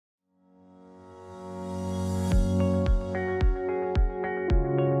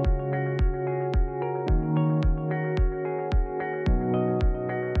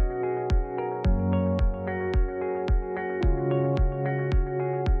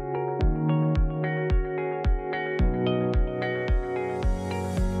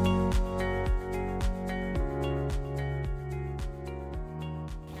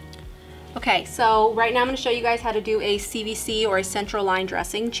Okay, so right now I'm going to show you guys how to do a CVC or a central line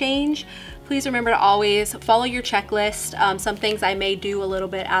dressing change. Please remember to always follow your checklist. Some things I may do a little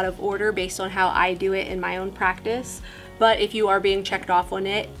bit out of order based on how I do it in my own practice, but if you are being checked off on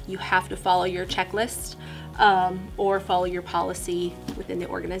it, you have to follow your checklist or follow your policy within the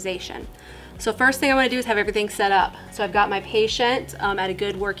organization. So first thing I want to do is have everything set up. So I've got my patient at a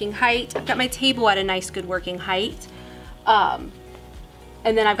good working height. I've got my table at a nice good working height.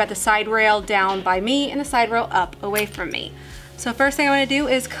 And then I've got the side rail down by me and the side rail up away from me. So first thing I want to do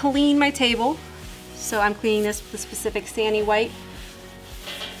is clean my table. So I'm cleaning this with a specific sandy wipe.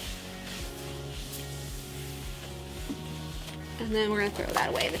 And then we're going to throw that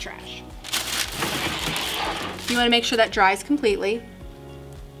away in the trash. You want to make sure that dries completely.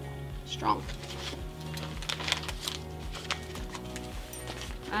 Strong.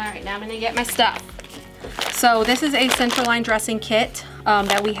 All right, now I'm going to get my stuff. So this is a central line dressing kit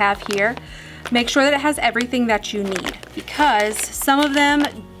that we have here. Make sure that it has everything that you need, because some of them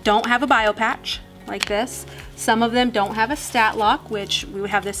don't have a bio patch like this. Some of them don't have a stat lock, which we would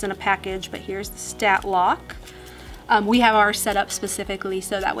have this in a package, but here's the stat lock. We have ours set up specifically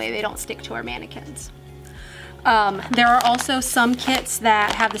so that way they don't stick to our mannequins. There are also some kits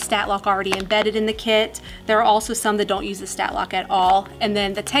that have the stat lock already embedded in the kit. There are also some that don't use the stat lock at all. And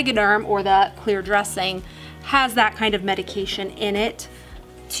then the Tegaderm, or the clear dressing, has that kind of medication in it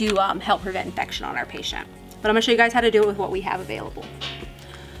to help prevent infection on our patient. But I'm going to show you guys how to do it with what we have available.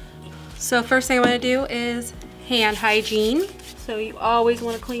 So first thing I want to do is hand hygiene. So you always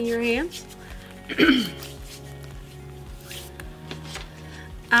want to clean your hands.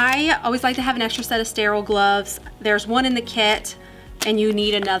 I always like to have an extra set of sterile gloves. There's one in the kit and you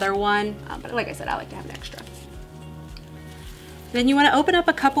need another one, but like I said, I like to have an extra. Then you want to open up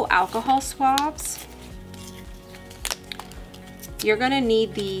a couple alcohol swabs. You're going to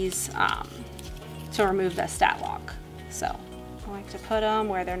need these to remove the stat lock. So I like to put them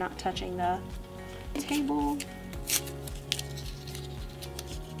where they're not touching the table.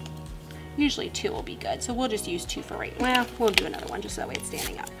 Usually 2 will be good, so we'll just use 2 for right. Well, we'll do another one just so that way it's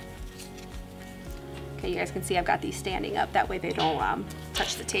standing up. Okay, you guys can see I've got these standing up. That way they don't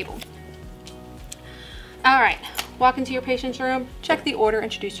touch the table. All right, walk into your patient's room, check the order,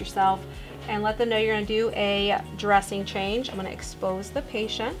 introduce yourself, and let them know you're going to do a dressing change. I'm going to expose the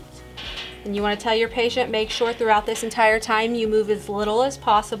patient. And you want to tell your patient, make sure throughout this entire time you move as little as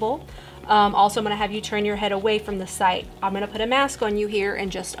possible. Also, I'm going to have you turn your head away from the site. I'm going to put a mask on you here in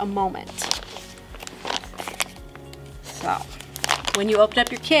just a moment. So, when you open up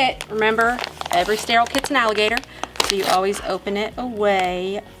your kit, remember, every sterile kit's an alligator, so you always open it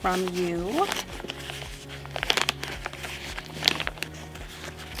away from you.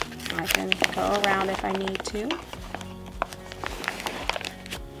 I can go around if I need to.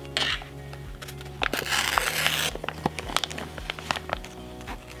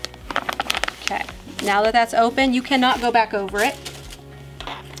 Okay, now that that's open, you cannot go back over it.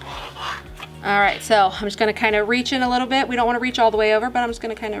 All right, so I'm just gonna kind of reach in a little bit. We don't wanna reach all the way over, but I'm just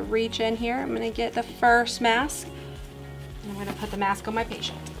gonna kind of reach in here. I'm gonna get the first mask, and I'm gonna put the mask on my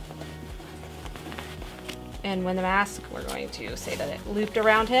patient. And when the mask, we're going to say that it looped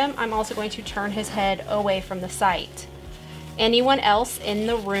around him, I'm also going to turn his head away from the site. Anyone else in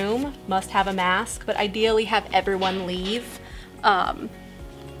the room must have a mask, but ideally have everyone leave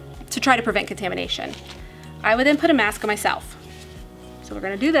to try to prevent contamination. I would then put a mask on myself. So we're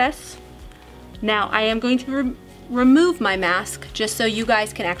gonna do this. Now I am going to remove my mask just so you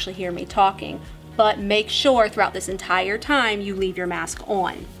guys can actually hear me talking, but make sure throughout this entire time you leave your mask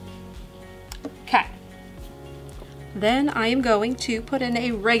on. Okay. Then I am going to put in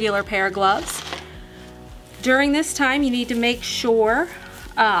a regular pair of gloves. During this time, you need to make sure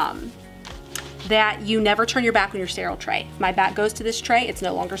that you never turn your back on your sterile tray. If my back goes to this tray, it's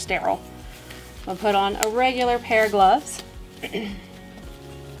no longer sterile. I'll put on a regular pair of gloves. And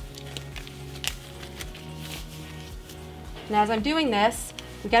as I'm doing this,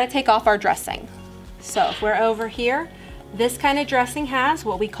 we got to take off our dressing. So if we're over here, this kind of dressing has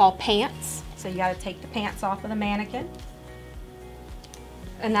what we call pants. So you got to take the pants off of the mannequin.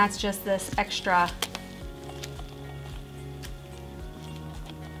 And that's just this extra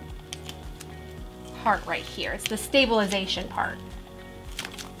part right here. It's the stabilization part.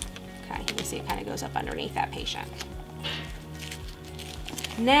 Okay, you can see it kind of goes up underneath that patient.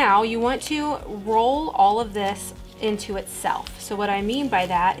 Now you want to roll all of this into itself. So what I mean by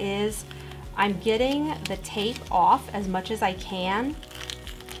that is I'm getting the tape off as much as I can,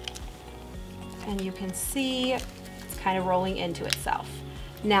 and you can see it's kind of rolling into itself.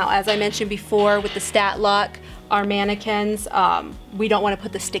 Now, as I mentioned before with the stat lock, our mannequins, we don't want to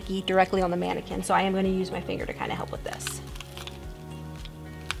put the sticky directly on the mannequin, so I am going to use my finger to kind of help with this.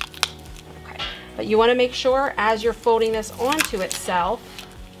 Okay, but you want to make sure as you're folding this onto itself,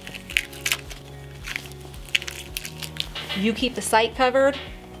 you keep the site covered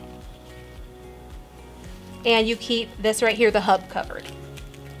and you keep this right here, the hub, covered.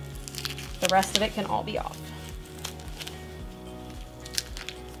 The rest of it can all be off.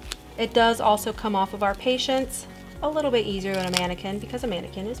 It does also come off of our patients a little bit easier than a mannequin because a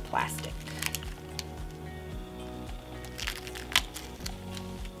mannequin is plastic.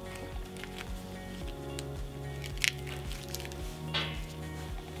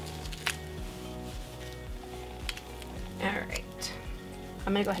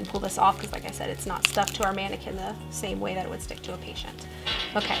 I'm gonna go ahead and pull this off because, like I said, it's not stuck to our mannequin the same way that it would stick to a patient.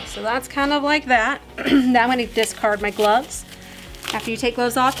 Okay, so that's kind of like that. Now I'm gonna discard my gloves. After you take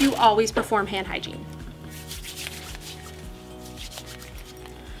gloves off, you always perform hand hygiene.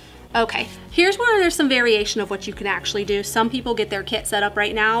 Okay, here's where there's some variation of what you can actually do. Some people get their kit set up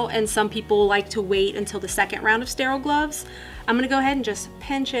right now, and some people like to wait until the second round of sterile gloves. I'm gonna go ahead and just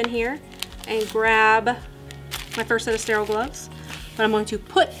pinch in here and grab my first set of sterile gloves. But I'm going to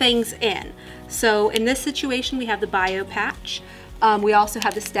put things in. So in this situation, we have the bio patch. We also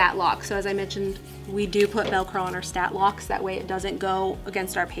have the stat lock. So as I mentioned, we do put Velcro on our stat locks. That way it doesn't go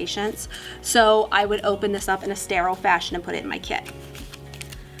against our patients. So I would open this up in a sterile fashion and put it in my kit.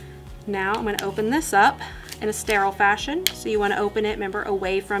 Now I'm going to open this up in a sterile fashion. So you want to open it, remember,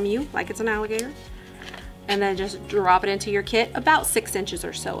 away from you, like it's an alligator. And then just drop it into your kit about 6 inches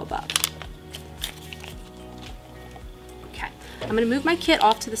or so above. I'm going to move my kit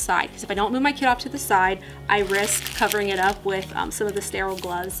off to the side because if I don't move my kit off to the side, I risk covering it up with some of the sterile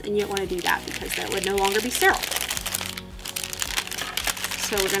gloves, and you don't want to do that because that would no longer be sterile.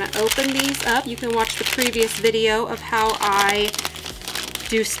 So we're going to open these up. You can watch the previous video of how I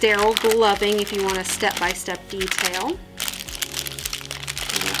do sterile gloving if you want a step-by-step detail.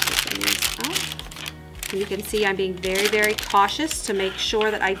 And you can see I'm being very, very cautious to make sure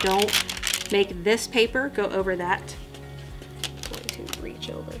that I don't make this paper go over that.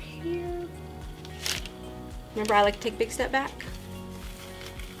 Reach over here. Remember, I like to take a big step back.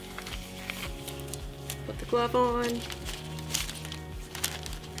 Put the glove on.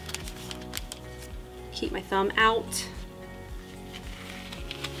 Keep my thumb out.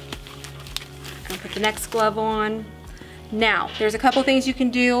 And put the next glove on. Now, there's a couple things you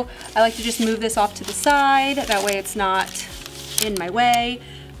can do. I like to just move this off to the side. That way it's not in my way.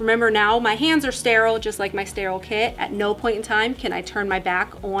 Remember, now my hands are sterile, just like my sterile kit. At no point in time can I turn my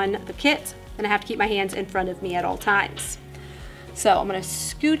back on the kit, and I have to keep my hands in front of me at all times. So I'm gonna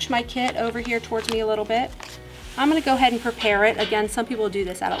scooch my kit over here towards me a little bit. I'm gonna go ahead and prepare it. Again, some people do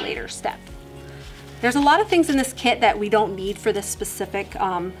this at a later step. There's a lot of things in this kit that we don't need for this specific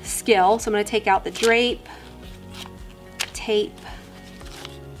skill. So I'm gonna take out the drape, tape,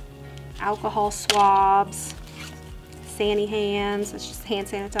 alcohol swabs, Sanny hands, that's just hand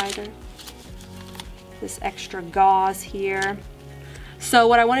sanitizer. This extra gauze here. So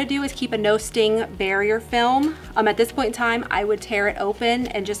what I want to do is keep a no sting barrier film. At this point in time, I would tear it open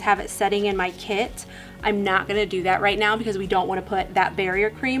and just have it setting in my kit. I'm not going to do that right now because we don't want to put that barrier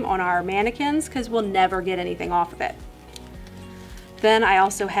cream on our mannequins because we'll never get anything off of it. Then I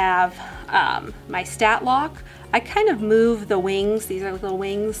also have my stat lock. I kind of move the wings, these are little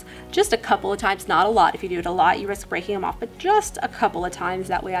wings, just a couple of times, not a lot. If you do it a lot, you risk breaking them off, but just a couple of times.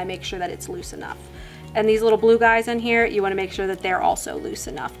 That way I make sure that it's loose enough. And these little blue guys in here, you want to make sure that they're also loose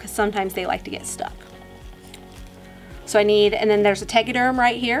enough because sometimes they like to get stuck. So I need, and then there's a tegaderm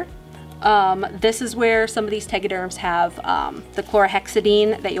right here. This is where some of these tegaderms have the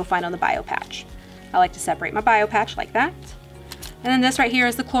chlorhexidine that you'll find on the bio patch. I like to separate my bio patch like that. And then this right here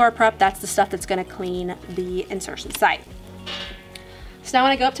is the ChloraPrep. That's the stuff that's going to clean the insertion site. So now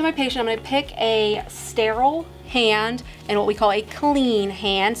when I go up to my patient, I'm going to pick a sterile hand and what we call a clean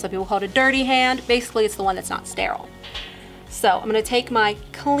hand. Some people call it a dirty hand. Basically, it's the one that's not sterile. So I'm going to take my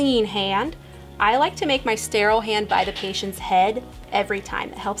clean hand. I like to make my sterile hand by the patient's head every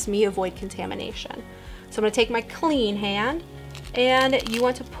time. It helps me avoid contamination. So I'm going to take my clean hand, and you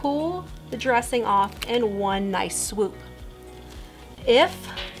want to pull the dressing off in one nice swoop. If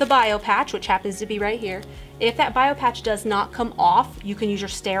the bio patch, which happens to be right here, if that bio patch does not come off, you can use your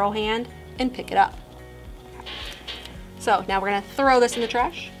sterile hand and pick it up. Okay. So now we're going to throw this in the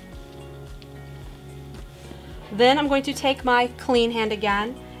trash. Then I'm going to take my clean hand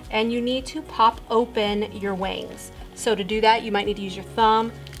again, and you need to pop open your wings. So to do that, you might need to use your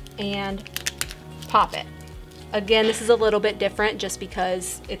thumb and pop it. Again, this is a little bit different just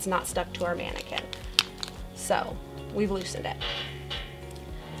because it's not stuck to our mannequin. So we've loosened it.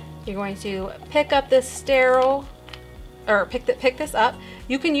 You're going to pick up this sterile, or pick this up.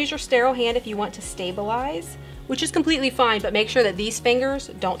 You can use your sterile hand if you want to stabilize, which is completely fine, but make sure that these fingers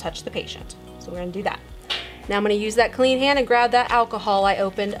don't touch the patient. So we're gonna do that. Now I'm gonna use that clean hand and grab that alcohol I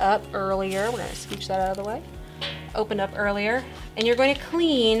opened up earlier. We're gonna scooch that out of the way. Opened up earlier, and you're going to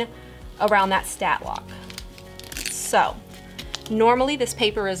clean around that stat lock. So normally this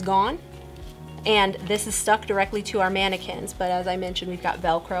paper is gone, and this is stuck directly to our mannequins, but as I mentioned, we've got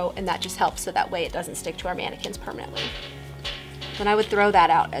Velcro, and that just helps so that way it doesn't stick to our mannequins permanently. Then I would throw that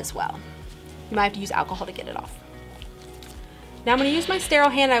out as well. You might have to use alcohol to get it off. Now I'm going to use my sterile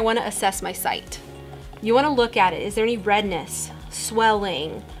hand and I want to assess my site. You want to look at it. Is there any redness,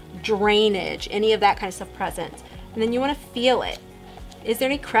 swelling, drainage, any of that kind of stuff present? And then you want to feel it. Is there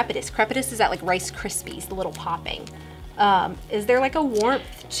any crepitus? Crepitus is that like Rice Krispies, the little popping. Is there like a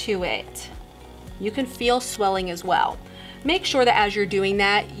warmth to it? You can feel swelling as well. Make sure that as you're doing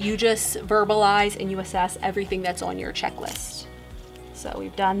that, you just verbalize and you assess everything that's on your checklist. So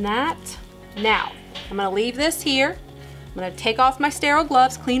we've done that. Now, I'm gonna leave this here. I'm gonna take off my sterile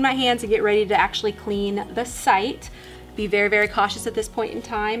gloves, clean my hands, and get ready to actually clean the site. Be very, very cautious at this point in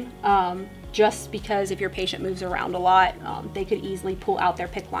time, just because if your patient moves around a lot, they could easily pull out their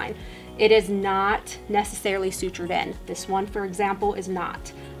PICC line. It is not necessarily sutured in. This one, for example, is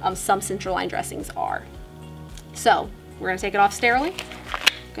not. Some central line dressings are. So we're gonna take it off sterilely.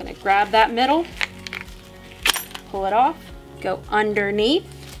 Gonna grab that middle, pull it off, go underneath,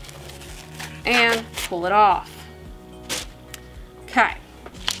 and pull it off. Okay.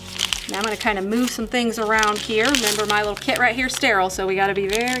 Now I'm gonna kind of move some things around here. Remember, my little kit right here is sterile, so we gotta be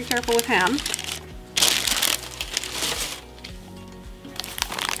very careful with him.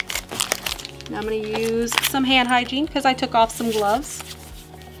 Now I'm going to use some hand hygiene because I took off some gloves.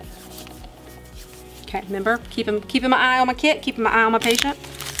 Okay, remember, keeping my eye on my kit, keeping my eye on my patient.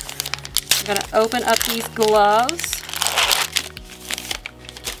 I'm going to open up these gloves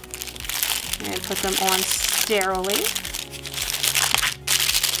and put them on sterilely.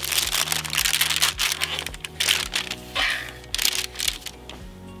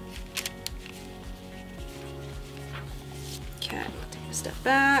 Okay, take a step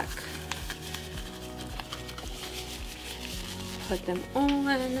back. Put them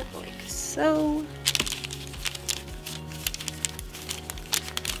on like so.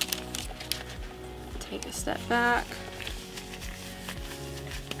 Take a step back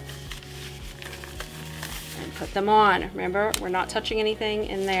and put them on. Remember, we're not touching anything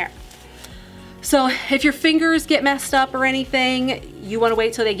in there. So if your fingers get messed up or anything, you want to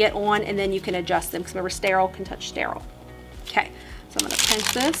wait till they get on and then you can adjust them, because remember, sterile can touch sterile. Okay, so I'm going to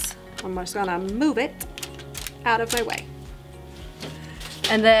pinch this. I'm just going to move it out of my way.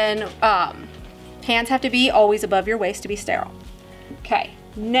 And then hands have to be always above your waist to be sterile. Okay,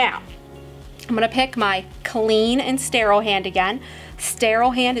 now I'm gonna pick my clean and sterile hand again.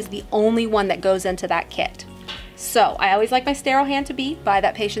 Sterile hand is the only one that goes into that kit. So I always like my sterile hand to be by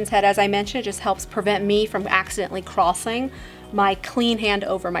that patient's head. As I mentioned, it just helps prevent me from accidentally crossing my clean hand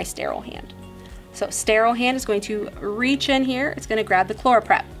over my sterile hand. So sterile hand is going to reach in here. It's gonna grab the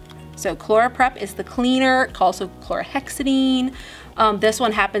ChloraPrep. So ChloraPrep is the cleaner, also chlorhexidine. This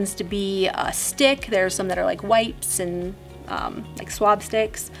one happens to be a stick. There's some that are like wipes and like swab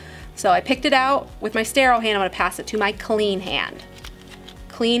sticks. So I picked it out with my sterile hand. I'm gonna pass it to my clean hand.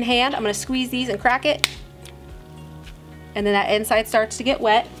 Clean hand, I'm gonna squeeze these and crack it. And then that inside starts to get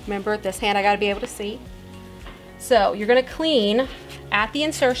wet. Remember, this hand I gotta be able to see. So you're gonna clean at the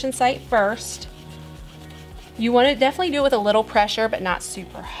insertion site first. You wanna definitely do it with a little pressure, but not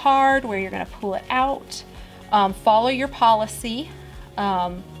super hard, where you're gonna pull it out. Follow your policy.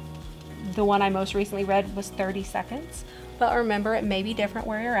 The one I most recently read was 30 seconds, but remember, it may be different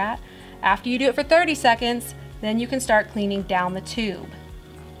where you're at. After you do it for 30 seconds, then you can start cleaning down the tube.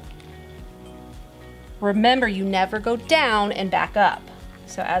 Remember, you never go down and back up.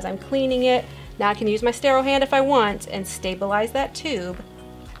 So as I'm cleaning it, now I can use my sterile hand if I want and stabilize that tube.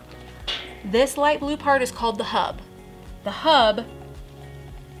 This light blue part is called the hub. The hub,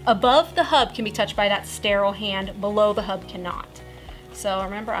 above the hub can be touched by that sterile hand, below the hub cannot. So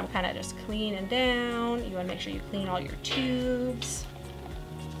remember, I'm kind of just cleaning down. You want to make sure you clean all your tubes.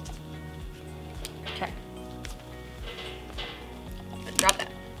 Okay. Drop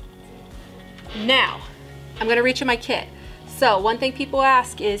that. Now, I'm going to reach in my kit. So one thing people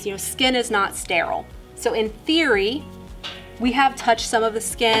ask is, you know, skin is not sterile. So in theory, we have touched some of the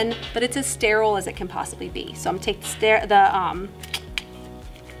skin, but it's as sterile as it can possibly be. So I'm going to take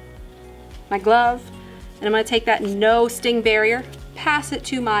my glove, and I'm going to take that no sting barrier, pass it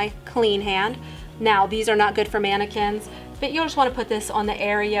to my clean hand. Now, these are not good for mannequins, but you'll just want to put this on the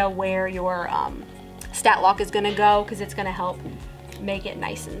area where your stat lock is going to go, because it's going to help make it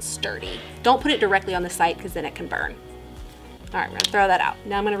nice and sturdy. Don't put it directly on the site, because then it can burn. All right, I'm going to throw that out.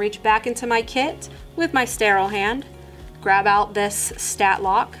 Now I'm going to reach back into my kit with my sterile hand, grab out this stat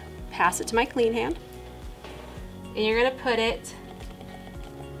lock, pass it to my clean hand, and you're going to put it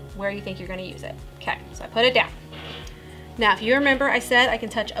where you think you're going to use it. Okay, so I put it down. Now, if you remember, I said I can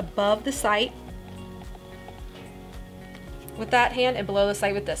touch above the site with that hand and below the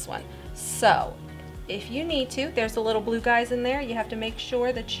site with this one. So if you need to, there's the little blue guys in there. You have to make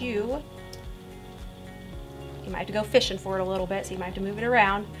sure that you might have to go fishing for it a little bit, so you might have to move it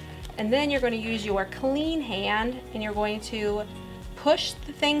around. And then you're going to use your clean hand and you're going to push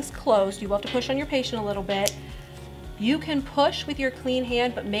the things closed. You will have to push on your patient a little bit. You can push with your clean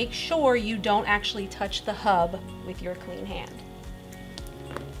hand, but make sure you don't actually touch the hub with your clean hand.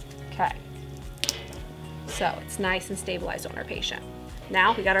 Okay. So it's nice and stabilized on our patient.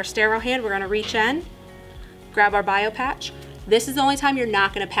 Now we got our sterile hand, we're going to reach in, grab our BioPatch. This is the only time you're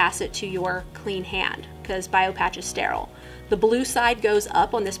not going to pass it to your clean hand, because BioPatch is sterile. The blue side goes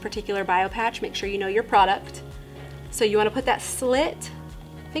up on this particular BioPatch. Make sure you know your product. So you want to put that slit,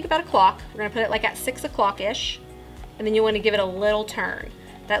 think about a clock. We're going to put it like at 6 o'clock-ish, and then you want to give it a little turn.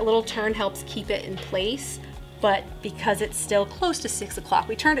 That little turn helps keep it in place, but because it's still close to 6 o'clock,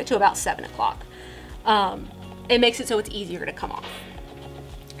 we turned it to about 7 o'clock. It makes it so it's easier to come off.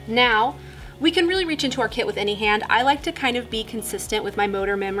 Now, we can really reach into our kit with any hand. I like to kind of be consistent with my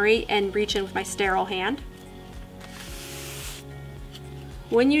motor memory and reach in with my sterile hand.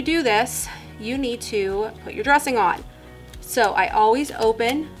 When you do this, you need to put your dressing on. So I always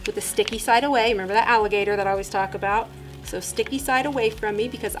open with the sticky side away. Remember that alligator that I always talk about? So sticky side away from me,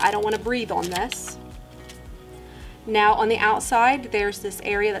 because I don't want to breathe on this. Now on the outside, there's this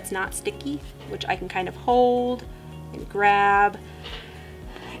area that's not sticky, which I can kind of hold and grab.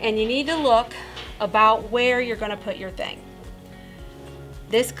 And you need to look about where you're going to put your thing.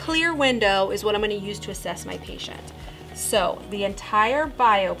 This clear window is what I'm going to use to assess my patient. So the entire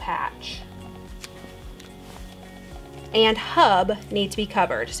BioPatch and hub need to be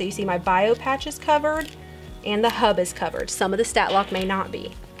covered. So you see my BioPatch is covered and the hub is covered. Some of the stat lock may not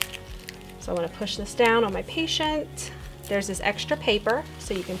be. So I'm going to push this down on my patient. There's this extra paper,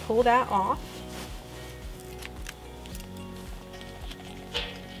 so you can pull that off.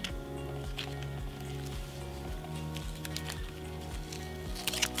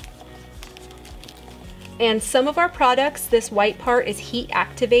 And some of our products, this white part is heat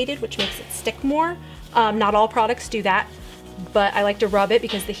activated, which makes it stick more. Not all products do that, but I like to rub it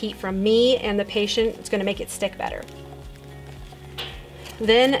because the heat from me and the patient is going to make it stick better.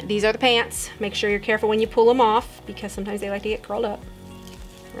 Then these are the pants. Make sure you're careful when you pull them off, because sometimes they like to get curled up.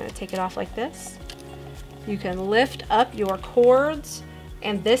 We're going to take it off like this. You can lift up your cords,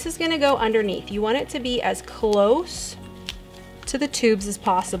 and this is going to go underneath. You want it to be as close to the tubes as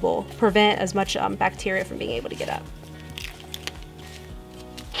possible. Prevent as much bacteria from being able to get up.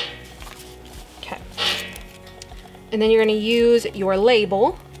 Okay. And then you're going to use your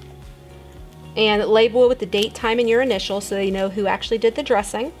label and label it with the date, time, and your initials so they know who actually did the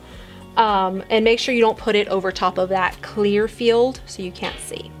dressing. And make sure you don't put it over top of that clear field so you can't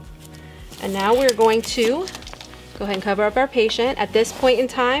see. And now we're going to go ahead and cover up our patient. At this point in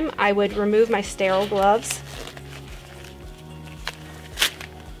time, I would remove my sterile gloves.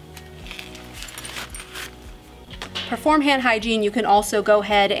 Perform hand hygiene. You can also go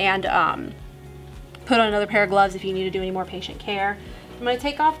ahead and put on another pair of gloves if you need to do any more patient care. I'm going to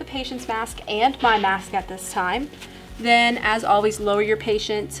take off the patient's mask and my mask at this time. Then, as always, lower your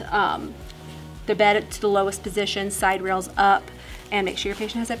patient, the bed to the lowest position, side rails up, and make sure your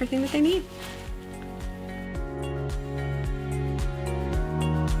patient has everything that they need.